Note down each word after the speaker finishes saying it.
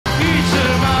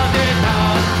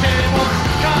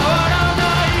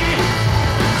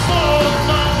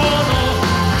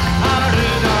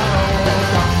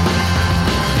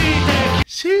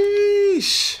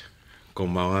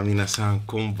Minasan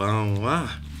konbanwa.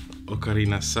 Okari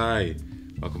nasai.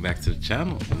 Welcome back to the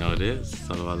channel. You know it is. It's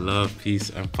all about love, peace,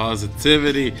 and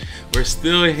positivity. We're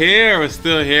still here. We're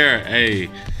still here. Hey,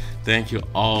 thank you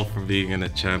all for being in the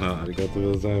channel.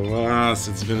 Arigatou gozaimasu.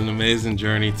 It's been an amazing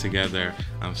journey together.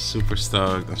 I'm super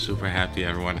stoked. I'm super happy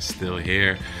everyone is still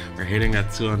here. We're hitting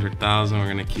that 200,000. We're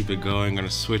going to keep it going. We're going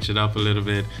to switch it up a little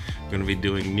bit. We're going to be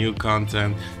doing new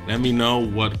content. Let me know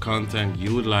what content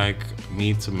you would like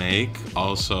me to make.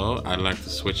 Also, I'd like to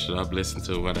switch it up, listen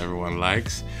to what everyone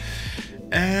likes.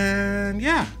 And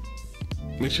yeah,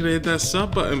 make sure to hit that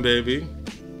sub button, baby.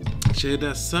 Make sure you hit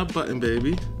that sub button,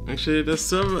 baby. Make sure you hit that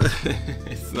sub button.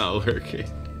 It's not working.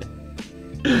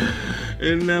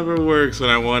 It never works when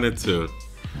I want it to.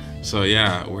 So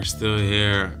yeah, we're still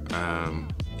here.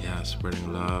 Yeah,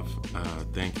 spreading love.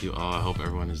 Thank you all. I hope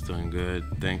everyone is doing good.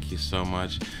 Thank you so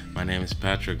much. My name is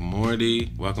Patrick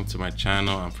Mordi. Welcome to my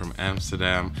channel. I'm from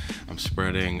Amsterdam. I'm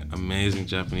spreading amazing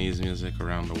Japanese music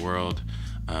around the world.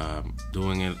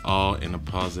 Doing it all in a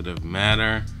positive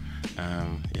manner.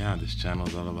 Yeah, this channel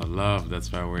is all about love. That's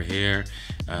why we're here.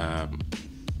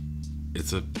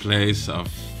 It's a place of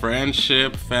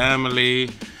friendship,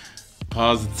 family,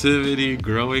 positivity,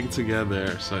 growing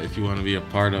together. So if you want to be a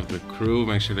part of the crew,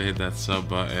 make sure to hit that sub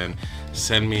button.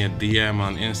 Send me a DM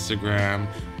on Instagram.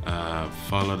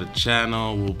 Follow the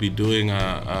channel. We'll be doing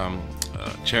a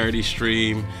charity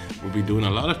stream. We'll be doing a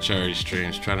lot of charity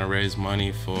streams, trying to raise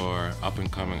money for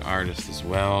up-and-coming artists as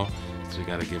well. So we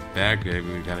gotta give back,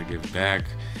 baby. We gotta give back.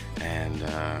 And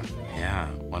yeah,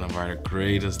 one of our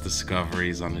greatest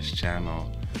discoveries on this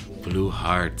channel, Blue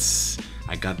Hearts.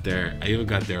 I even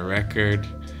got their record.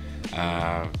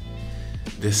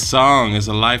 This song is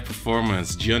a live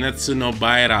performance. Jyounetsu No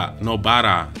Bara.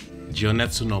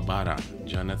 Jyounetsu No Bara.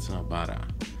 Jyounetsu No Bara.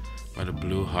 By the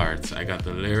Blue Hearts. I got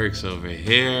the lyrics over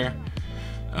here.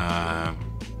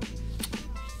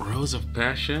 Rose of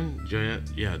Passion.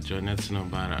 Yeah, Jyounetsu No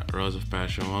Bara. Rose of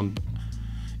Passion.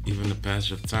 Even the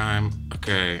passage of time.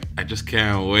 Okay, I just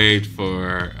can't wait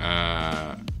for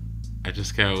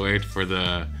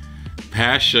the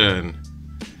passion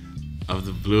of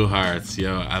the Blue Hearts.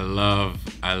 Yo, I love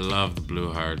the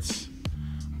Blue Hearts.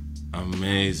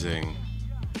 Amazing.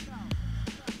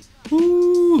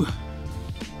 Woo!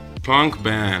 Punk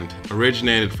band,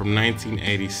 originated from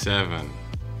 1987.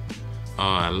 Oh,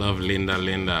 I love Linda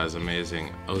Linda, is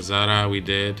amazing. Ozara we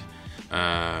did.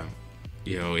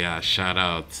 Yo, yeah, shout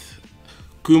out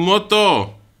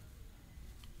Kumoto,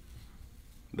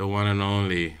 the one and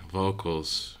only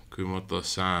vocals.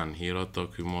 Kumoto-san, Hiroto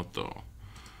Kumoto.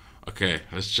 Okay,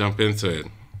 let's jump into it.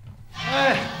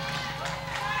 Hey,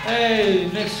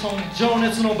 next song,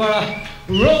 Jyounetsu No Bara,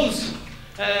 Rose.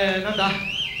 なん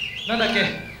だっ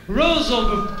け? Rose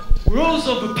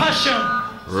of Passion.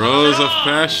 Rose of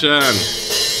Passion.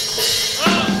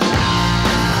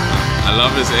 I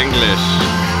love his English.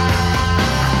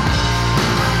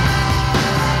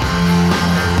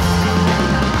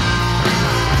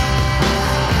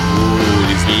 Ooh,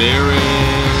 these lyrics.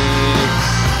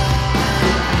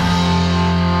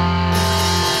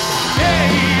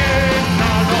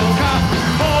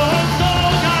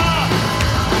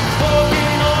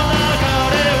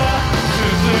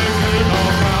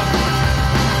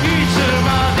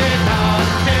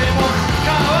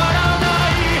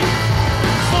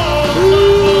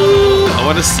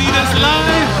 I want to see this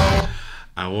live.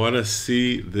 I want to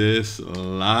see this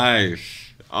live.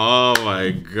 Oh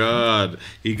my god.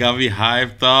 He got me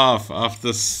hyped off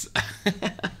this.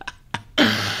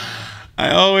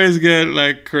 I always get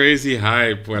like crazy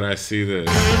hype when I see this.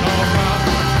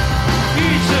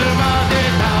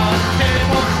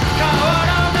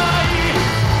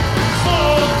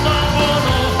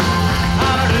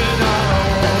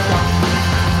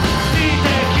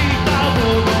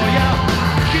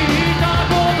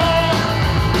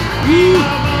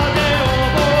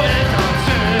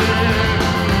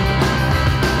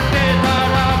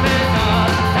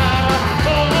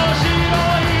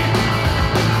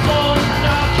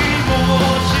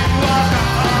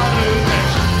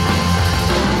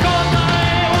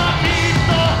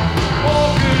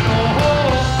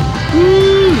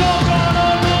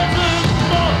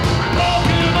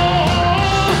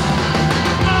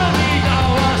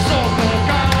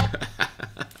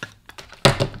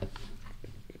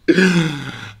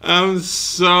 I'm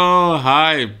so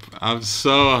hype. I'm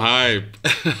so hype.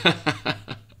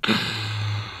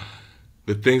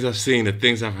 The things I've seen, the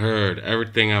things I've heard,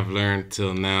 everything I've learned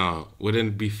till now. Wouldn't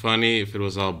it be funny if it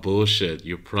was all bullshit?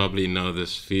 You probably know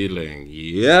this feeling.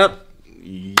 Yep.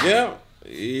 Yeah.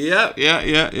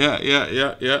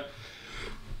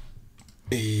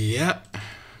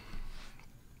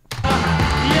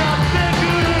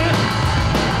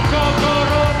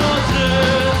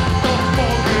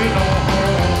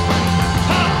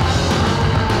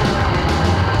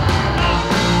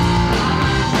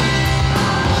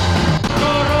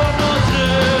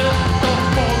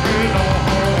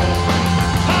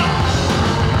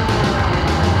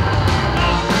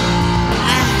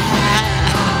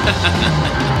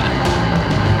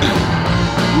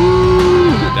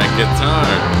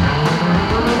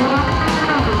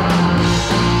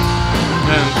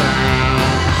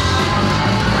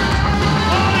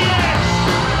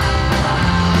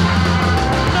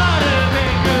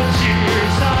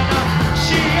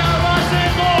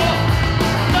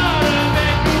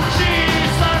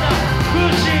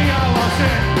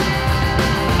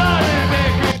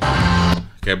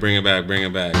 Okay, bring it back, bring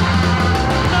it back.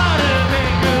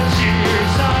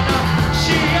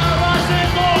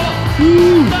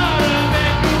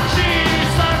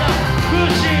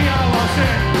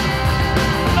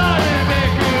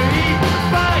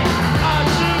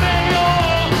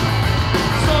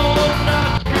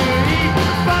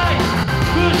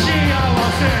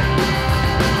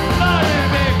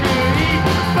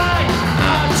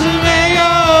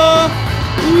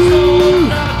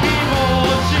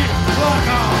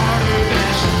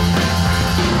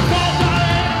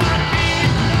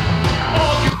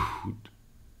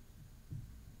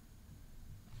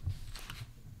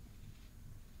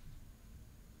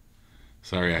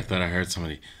 Sorry, I thought I heard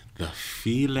somebody. The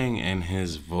feeling in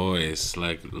his voice,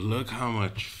 like, look how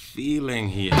much feeling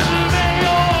he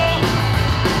has.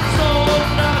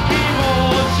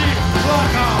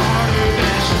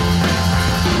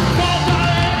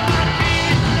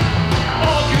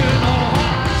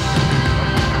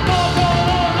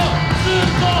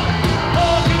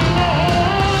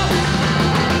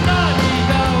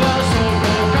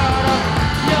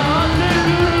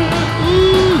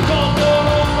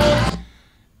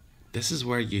 This is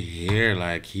where you hear,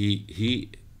 like,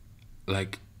 he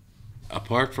like,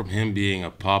 apart from him being a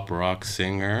pop rock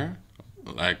singer,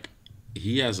 like,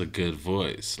 he has a good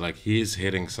voice. Like, he's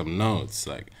hitting some notes.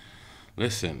 Like,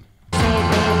 listen.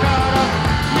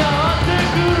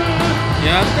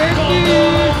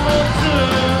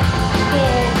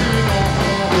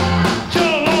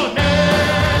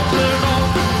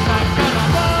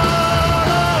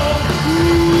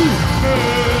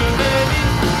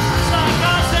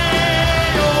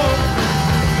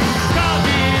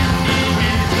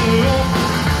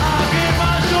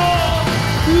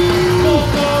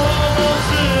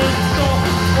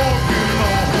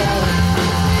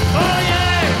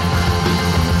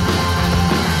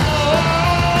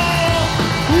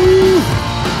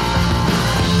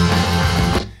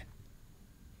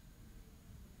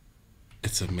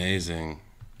 It's amazing.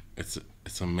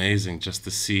 It's amazing just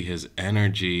to see his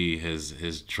energy,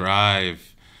 his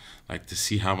drive, like to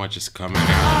see how much is coming out.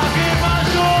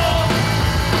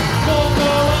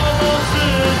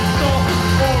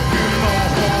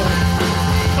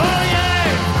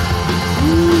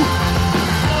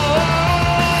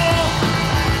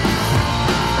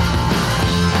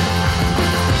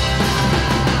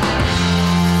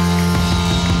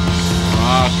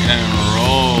 Rock and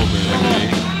roll, baby.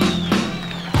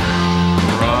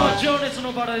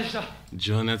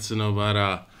 Jyounetsu No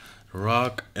Bara.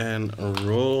 Rock and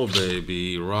roll,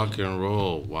 baby. Rock and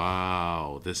roll.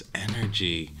 Wow. This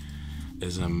energy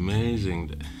is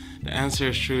amazing. The answer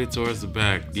is truly towards the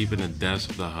back, deep in the depths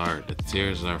of the heart. The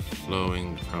tears are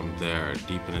flowing from there,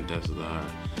 deep in the depths of the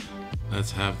heart.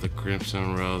 Let's have the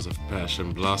crimson rose of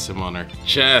passion blossom on our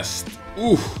chest.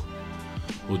 Ooh.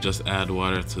 We'll just add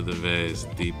water to the vase,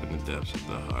 deep in the depths of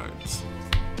the heart.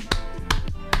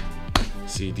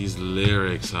 See, these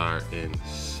lyrics are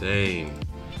insane.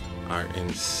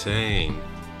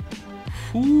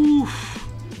 Whew.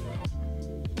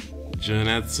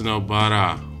 Jyounetsu No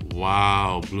Bara.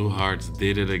 Wow, Blue Hearts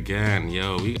did it again.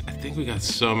 Yo, I think we got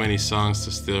so many songs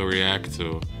to still react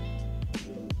to.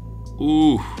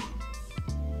 Ooh.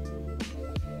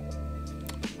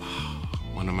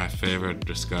 One of my favorite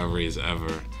discoveries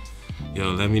ever.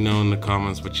 Yo, let me know in the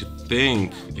comments what you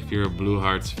think. If you're a Blue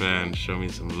Hearts fan, show me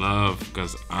some love,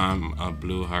 because I'm a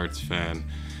Blue Hearts fan.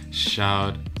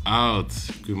 Shout out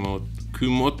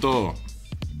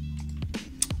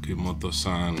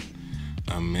Kumoto-san.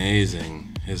 Amazing.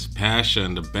 His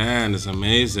passion, the band is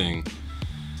amazing.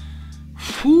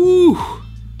 Whew.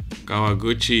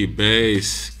 Kawaguchi,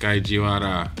 bass.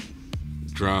 Kaijiwara,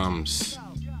 drums.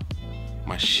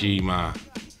 Mashima,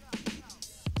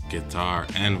 guitar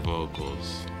and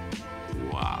vocals.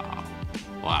 Wow.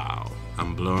 Wow.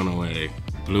 I'm blown away.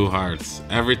 Blue Hearts.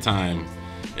 Every time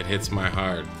it hits my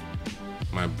heart.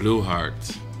 My blue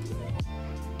heart.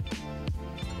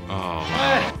 Oh,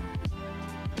 wow.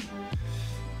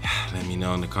 Let me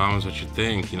know in the comments what you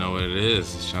think. You know what it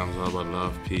is. This channel's all about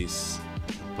love, peace,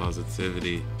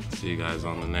 positivity. See you guys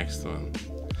on the next one.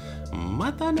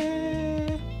 Mata ne!